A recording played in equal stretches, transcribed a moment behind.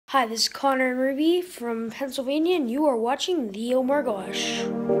Hi, this is Connor and Ruby from Pennsylvania, and you are watching the Omar Gosh. Hey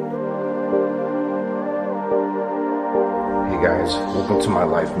guys, welcome to my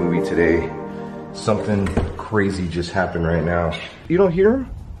life movie today. Something crazy just happened right now. You don't hear him?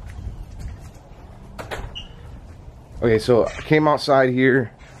 Okay, so I came outside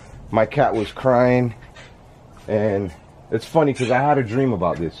here. My cat was crying, and it's funny because I had a dream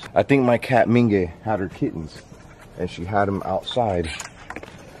about this. I think my cat Mengue had her kittens, and she had them outside.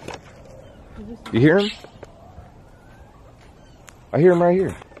 You hear him? I hear him right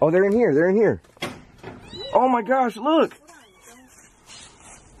here. Oh, they're in here. They're in here. Oh my gosh, look.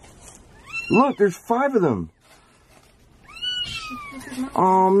 Look, there's 5 of them.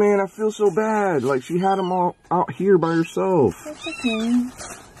 Oh man, I feel so bad. Like she had them all out here by herself. That's okay.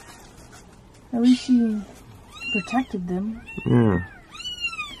 At least she protected them. Yeah.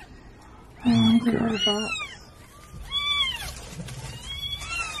 Oh, look at her box.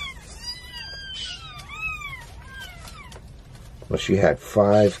 Well, she had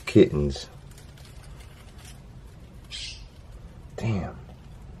 5 kittens. Damn.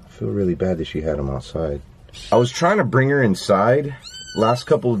 I feel really bad that she had them outside. I was trying to bring her inside last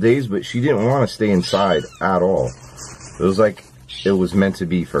couple of days, but she didn't want to stay inside at all. It was like it was meant to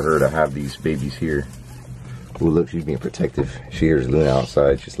be for her to have these babies here. Ooh, look, she's being protective. She hears Luna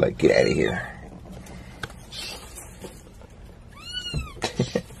outside. She's like, get out of here.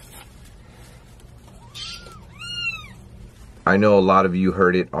 I know a lot of you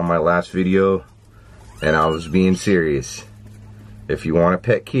heard it on my last video, and I was being serious. If you want a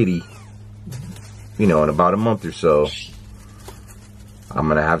pet kitty, you know, in about a month or so, I'm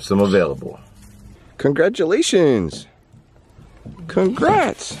gonna have some available. Congratulations!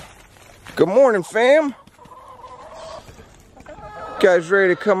 Congrats! Good morning, fam! You guys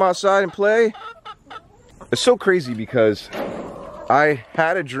ready to come outside and play? It's so crazy because I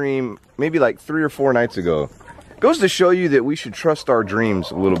had a dream maybe like 3 or 4 nights ago. Goes to show you that we should trust our dreams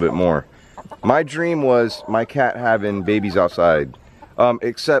a little bit more. My dream was my cat having babies outside.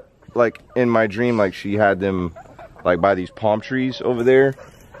 Except like in my dream, like she had them like by these palm trees over there.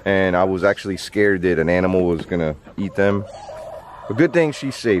 And I was actually scared that an animal was gonna eat them. A good thing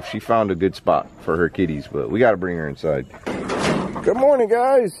she's safe. She found a good spot for her kitties, but we gotta bring her inside. Good morning,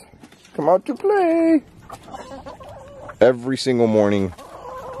 guys. Come out to play. Every single morning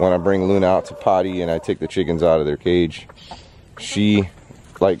when I bring Luna out to potty and I take the chickens out of their cage,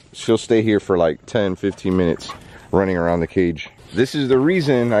 she'll stay here for like 10-15 minutes running around the cage. This is the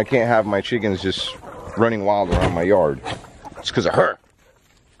reason I can't have my chickens just running wild around my yard. It's because of her.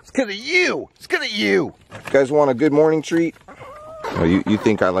 It's because of you. It's because of you. You guys want a good morning treat? Oh, you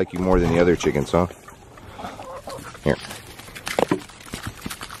think I like you more than the other chickens, huh? Here.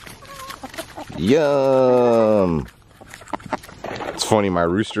 Yum. It's funny, my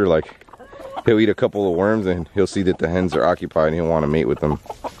rooster, like, he'll eat a couple of worms and he'll see that the hens are occupied and he'll want to mate with them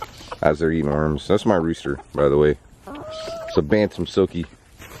as they're eating worms. That's my rooster, by the way. It's a Bantam Silky.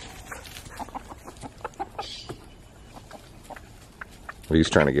 He's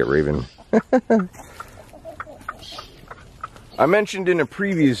trying to get Raven. I mentioned in a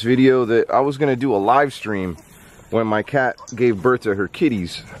previous video that I was going to do a live stream when my cat gave birth to her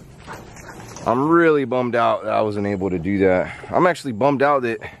kitties. I'm really bummed out that I wasn't able to do that. I'm actually bummed out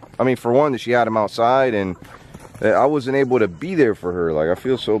that, I mean, for one, that she had them outside and that I wasn't able to be there for her. Like, I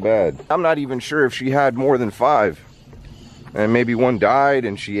feel so bad. I'm not even sure if she had more than 5. And maybe one died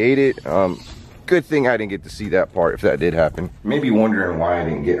and she ate it. Good thing I didn't get to see that part if that did happen. Maybe wondering why I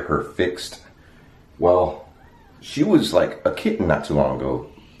didn't get her fixed. Well, she was like a kitten not too long ago.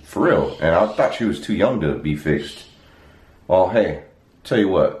 For real. And I thought she was too young to be fixed. Well, hey. Tell you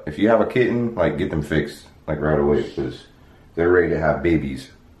what, if you have a kitten, like, get them fixed, like, right away, because they're ready to have babies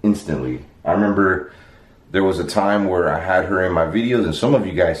instantly. I remember there was a time where I had her in my videos, and some of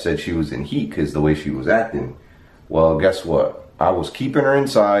you guys said she was in heat because the way she was acting. Well, guess what? I was keeping her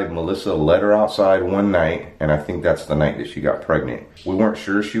inside. Melissa let her outside one night, and I think that's the night that she got pregnant. We weren't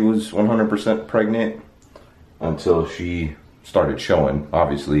sure she was 100% pregnant until she started showing,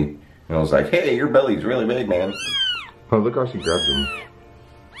 obviously. And I was like, hey, your belly's really big, man. Oh, look how she grabbed him.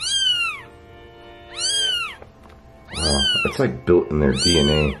 Wow, it's like built in their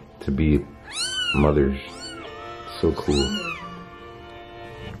DNA to be mothers. So cool.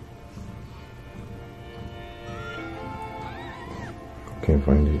 Can't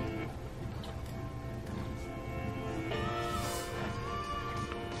find it.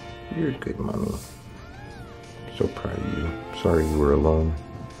 You're a good mommy. So proud of you. Sorry you were alone.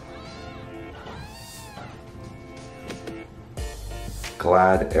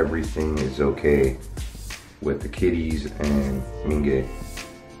 Glad everything is okay with the kitties and Mengue.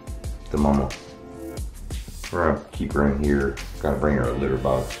 the mama. We're gonna keep her in here. Gotta bring her a litter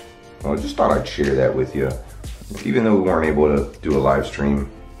box. Well, I just thought I'd share that with you. Even though we weren't able to do a live stream,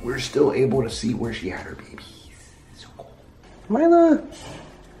 we're still able to see where she had her babies. So cool. Mila!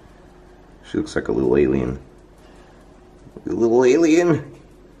 She looks like a little alien. A little alien.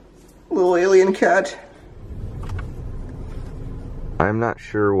 Little alien cat. I'm not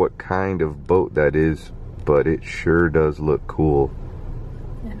sure what kind of boat that is, but it sure does look cool.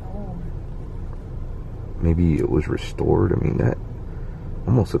 Maybe it was restored. I mean, that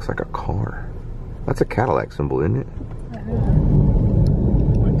almost looks like a car. That's a Cadillac symbol, isn't it?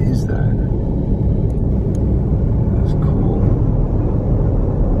 What is that? That's cool.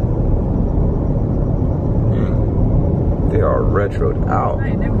 They are retroed out. I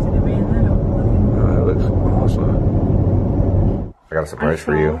ain't never seen a van that old. That looks awesome. I got a surprise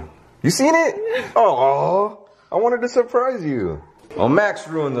for you. You seen it? Oh, I wanted to surprise you. Well, Max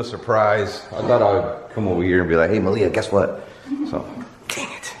ruined the surprise. I thought I'd come over here and be like, hey, Malia, guess what? So,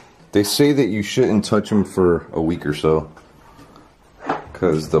 dang it. They say that you shouldn't touch them for a week or so,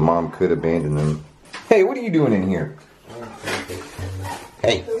 because the mom could abandon them. Hey, what are you doing in here?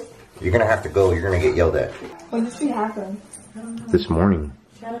 Hey, you're gonna have to go. You're gonna get yelled at. When did she happen? This morning.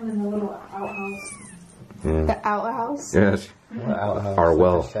 She had him in the little outhouse. Yeah. The outhouse? Yes. Outhouse, Our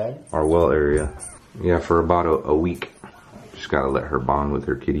well. like a shed? Our well area. Yeah, for about a week. Just gotta let her bond with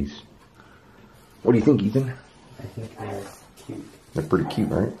her kitties. What do you think, Ethan? I think they're cute. They're pretty cute,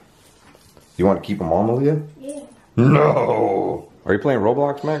 right? You want to keep them all, Malia? Yeah. No! Are you playing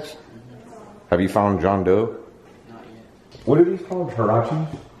Roblox, Max? Have you found John Doe? Not yet. What are these called?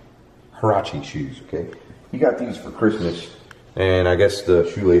 Hirachis? Hirachi shoes, okay? He got these for Christmas, and I guess the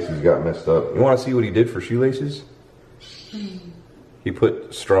shoelaces got messed up. You want to see what he did for shoelaces? He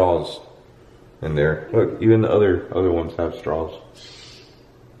put straws in there. Look, even the other ones have straws.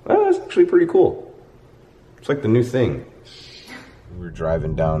 Well, that's actually pretty cool. It's like the new thing. We were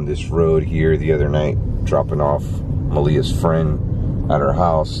driving down this road here the other night, dropping off Malia's friend at her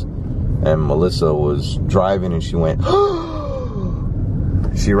house, and Melissa was driving and she went,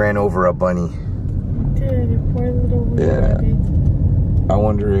 she ran over a bunny. Dude, poor little Yeah. baby. I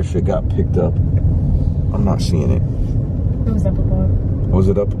wonder if it got picked up. I'm not seeing it. It was up above. Was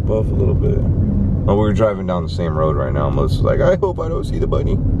it up above a little bit? Oh, we were driving down the same road right now. Melissa's like, I hope I don't see the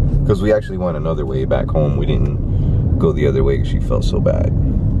bunny. Because we actually went another way back home. We didn't go the other way because she felt so bad.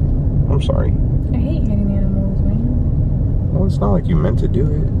 I'm sorry. I hate hitting animals, man. Well, it's not like you meant to do it.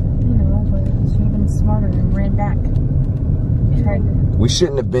 You know, but she should have been smarter and ran back. She tried to. We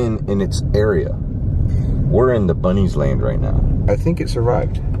shouldn't have been in its area. We're in the bunny's land right now. I think it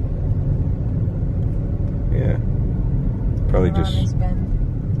survived. Yeah. Probably Around just... this bend.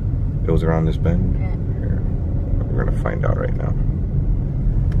 It was around this bend? Yeah. Here. We're gonna find out right now.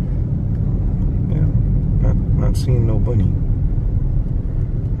 Yeah. Not seeing no bunny.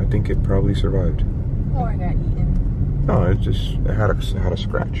 I think it probably survived. Or I got eaten. No, it had a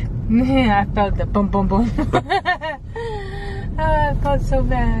scratch. I felt the boom, boom, boom. I felt so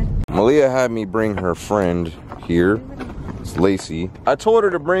bad. Malia had me bring her friend here. It's Lacey. I told her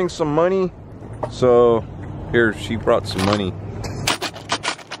to bring some money, so here she brought some money.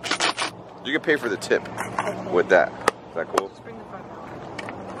 You can pay for the tip with that. Is that cool?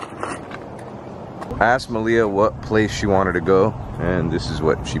 I asked Malia what place she wanted to go, and this is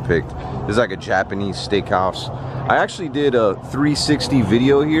what she picked. This is like a Japanese steakhouse. I actually did a 360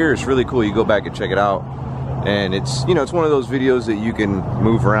 video here. It's really cool. You go back and check it out. And it's, you know, it's one of those videos that you can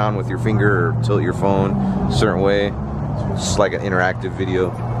move around with your finger or tilt your phone a certain way. It's just like an interactive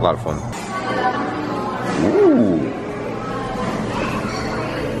video. A lot of fun. Ooh.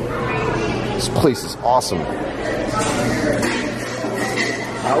 This place is awesome.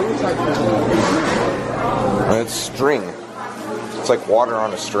 It's string. It's like water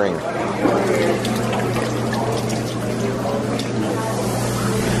on a string.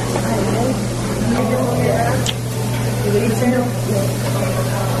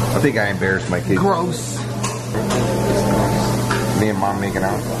 I think I embarrassed my kids. Gross. Me and mom making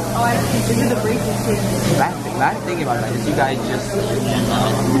out. Oh, I see. This is a bracelet too. Last thing about that is you guys just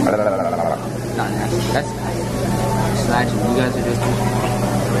not nasty. That's nice. Just imagine you guys are just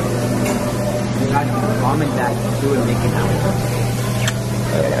mom and dad doing making out.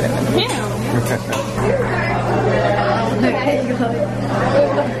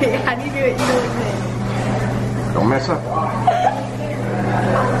 How do you do it? You know what Don't mess up.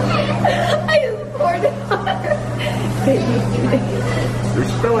 I just poured it on her. You're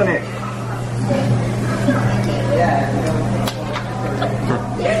spilling it.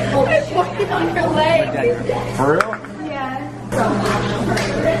 I poured it on her leg. For real? Yeah.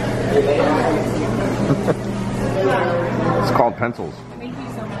 pencils. Thank you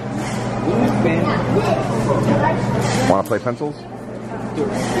so much. Want to play pencils?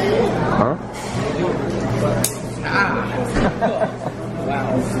 Huh?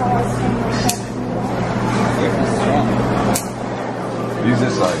 Use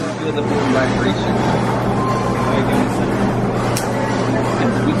this side. Feel the vibration.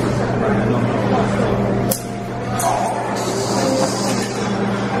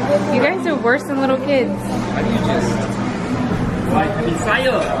 You guys are worse than little kids. Why do you just...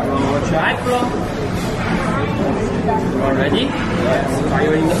 Fire! Try from. You all ready? Yes.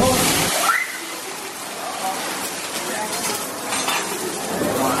 Fire in the hole.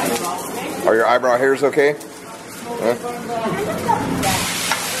 Are your eyebrow hairs okay? Huh?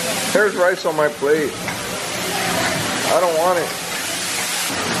 There's rice on my plate. I don't want it.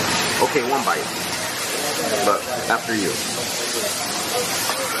 Okay, one bite. But after you.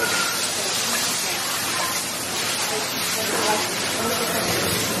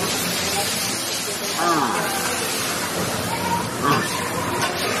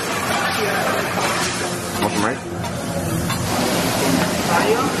 Want some rice?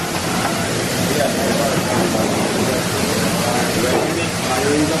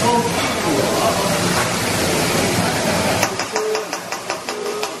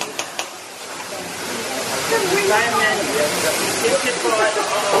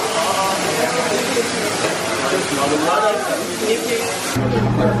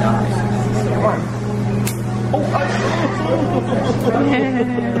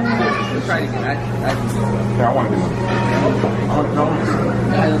 Let's try it again. Yeah, I want to do one.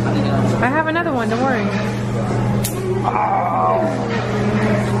 I have another one, don't worry.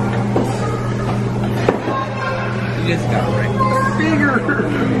 You just got right. Finger!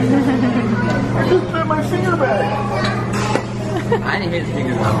 I just bit my finger back. I didn't hit his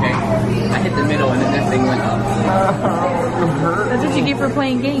fingers, okay? I hit the middle and then this thing went up. That's what you get for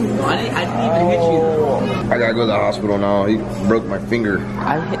playing games. I didn't even hit you. I gotta go to the hospital now. He broke my finger.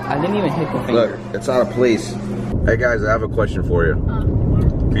 I didn't even hit the finger. Look, it's out of place. Hey guys, I have a question for you.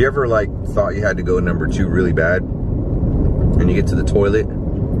 Have you ever like thought you had to go number 2 really bad, and you get to the toilet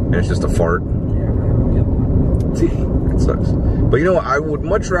and it's just a fart? It sucks. But you know what? I would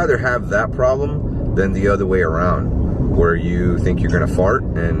much rather have that problem than the other way around, where you think you're gonna fart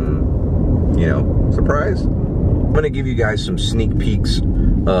and, you know, surprise. I'm gonna give you guys some sneak peeks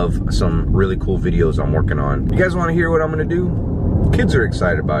of some really cool videos I'm working on. You guys wanna hear what I'm gonna do? Kids are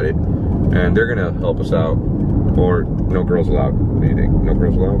excited about it, and they're gonna help us out. Or no girls allowed. What do you think? No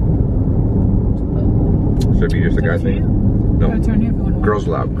girls allowed? Should it be just a guy thing? No. Girls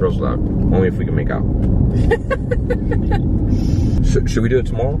allowed. Girls allowed. Only if we can make out. Should we do it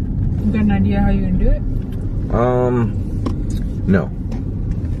tomorrow? You got an idea how you're gonna do it? No.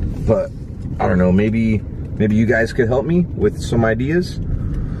 But I don't know. Maybe you guys could help me with some ideas.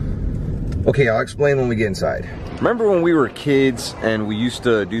 Okay, I'll explain when we get inside. Remember when we were kids and we used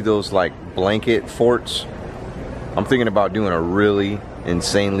to do those like blanket forts? I'm thinking about doing a really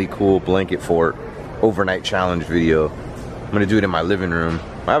insanely cool blanket fort overnight challenge video. I'm gonna do it in my living room.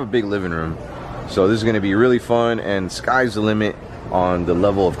 I have a big living room, so this is gonna be really fun, and sky's the limit on the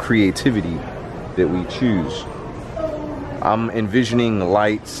level of creativity that we choose. I'm envisioning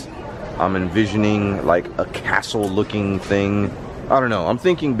lights. I'm envisioning like a castle looking thing. I don't know, I'm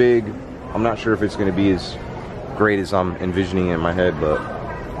thinking big. I'm not sure if it's gonna be as great as I'm envisioning in my head, but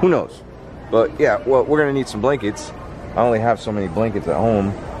who knows? But yeah, well, we're gonna need some blankets. I only have so many blankets at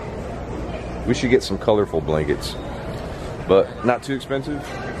home. We should get some colorful blankets, but not too expensive.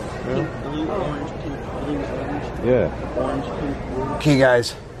 Yeah. Okay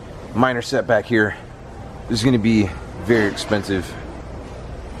guys, minor setback here. This is gonna be very expensive.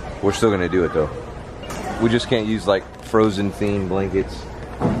 We're still gonna do it though. We just can't use like Frozen themed blankets.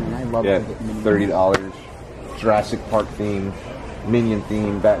 I love Yeah, it. $30. Jurassic Park theme, Minion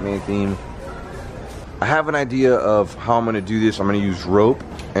theme, Batman theme. I have an idea of how I'm gonna do this. I'm gonna use rope,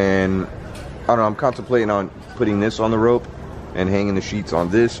 and I don't know, I'm contemplating on putting this on the rope and hanging the sheets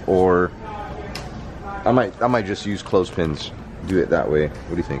on this, or I might just use clothespins, do it that way. What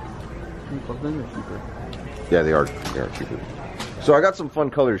do you think? Clothespins are cheaper. Yeah, they are cheaper. So I got some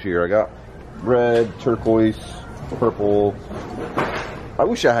fun colors here. I got red, turquoise, purple. I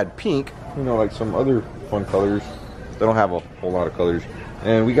wish I had pink, you know, like some other fun colors. They don't have a whole lot of colors.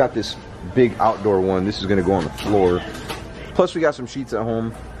 And we got this big outdoor one. This is gonna go on the floor. Plus we got some sheets at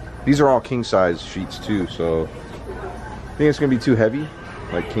home. These are all king size sheets too, so I think it's gonna be too heavy,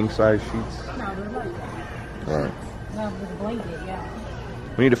 like king size sheets. No, they're light. Alright. No, with a blanket, yeah.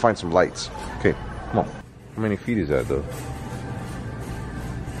 We need to find some lights. Okay, come on. How many feet is that though?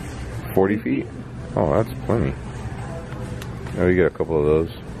 40 feet? Oh, that's plenty. Oh, you get a couple of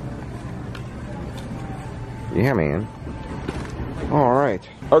those. Yeah, man. All right.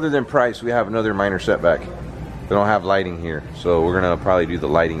 Other than price, we have another minor setback. They don't have lighting here, so we're gonna probably do the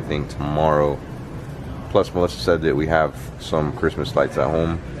lighting thing tomorrow. Plus, Melissa said that we have some Christmas lights at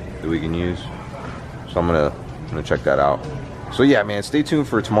home that we can use, so I'm gonna check that out. So yeah, man, stay tuned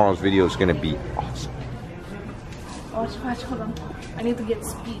for tomorrow's video. It's gonna be awesome. Watch, hold on. I need to get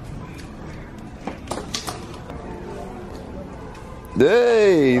speed.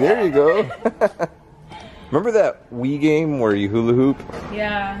 Hey, there you go. Remember that Wii game where you hula hoop?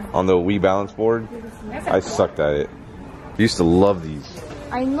 Yeah. On the Wii balance board? I sucked at it. I used to love these.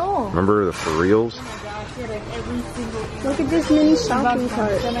 I know. Remember the for reals? Look at this mini shopping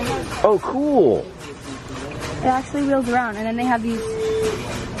cart. Oh, cool. It actually wheels around, and then they have these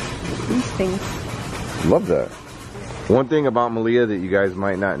things. Love that. One thing about Malia that you guys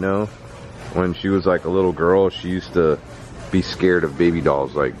might not know, when she was like a little girl, she used to be scared of baby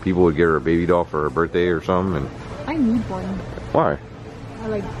dolls. Like, people would get her a baby doll for her birthday or something, and I need one. why?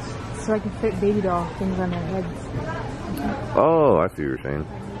 So I can fit baby doll things on their heads. Oh, I see what you're saying.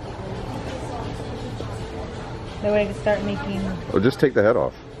 That way I can start making Well, just take the head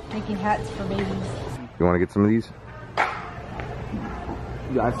off. hats for babies. You want to get some of these?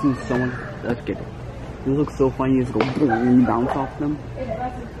 Yeah, I've seen someone. Let's get it. It looks so funny. You just go boom and bounce off them.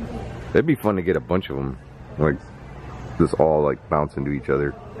 It'd be fun to get a bunch of them. Like, just all like bounce into each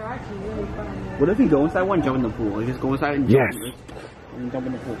other. They're actually really fun. What if we go inside one, jump in the pool? Like, just go inside and jump. Yes. And jump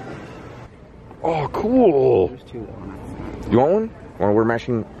in the pool. Oh, cool. There's two though. You want one? Want to wear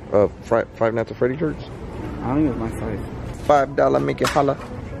matching Five Nights at Freddy shirts? I don't even have my size. $5 make it holla.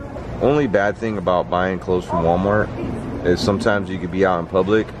 Only bad thing about buying clothes from Walmart is sometimes you could be out in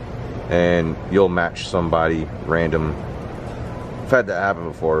public and you'll match somebody random. I've had that happen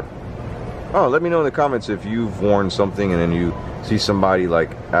before. Oh, let me know in the comments if you've worn something and then you see somebody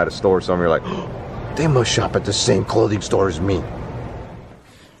like at a store or something, you're like, oh, they must shop at the same clothing store as me.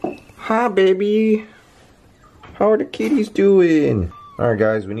 Hi, baby. How are the kitties doing? Alright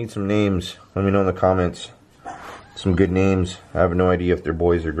guys, we need some names. Let me know in the comments. Some good names. I have no idea if they're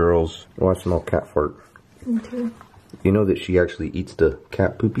boys or girls. Oh, I smell cat fart. Me too. You know that she actually eats the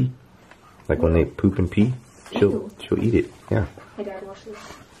cat poopy? Like when they poop and pee? She'll eat it. Yeah. Hey Dad, watch this.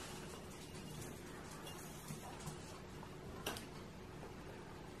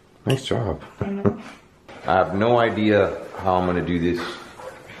 Nice job. I have no idea how I'm gonna do this,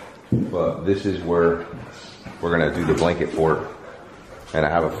 but this is where we're gonna do the blanket fort. And I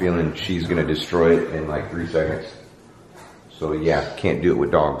have a feeling she's gonna destroy it in like 3 seconds. So yeah, can't do it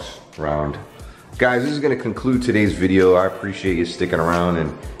with dogs around. Guys, this is gonna conclude today's video. I appreciate you sticking around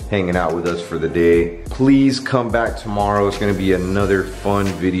and hanging out with us for the day. Please come back tomorrow. It's gonna be another fun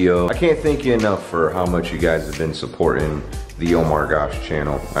video. I can't thank you enough for how much you guys have been supporting the Omar Gosh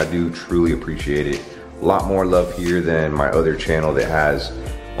channel. I do truly appreciate it. A lot more love here than my other channel that has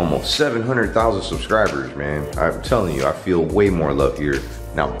almost 700,000 subscribers, man. I'm telling you, I feel way more love here.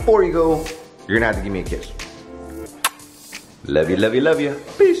 Now, before you go, you're gonna have to give me a kiss. Love you, love you, love you.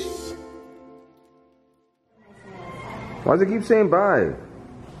 Peace. Why does it keep saying bye?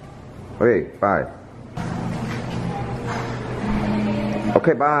 Okay, bye.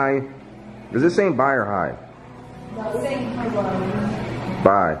 Okay, bye. Is it saying bye or hi?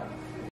 Bye.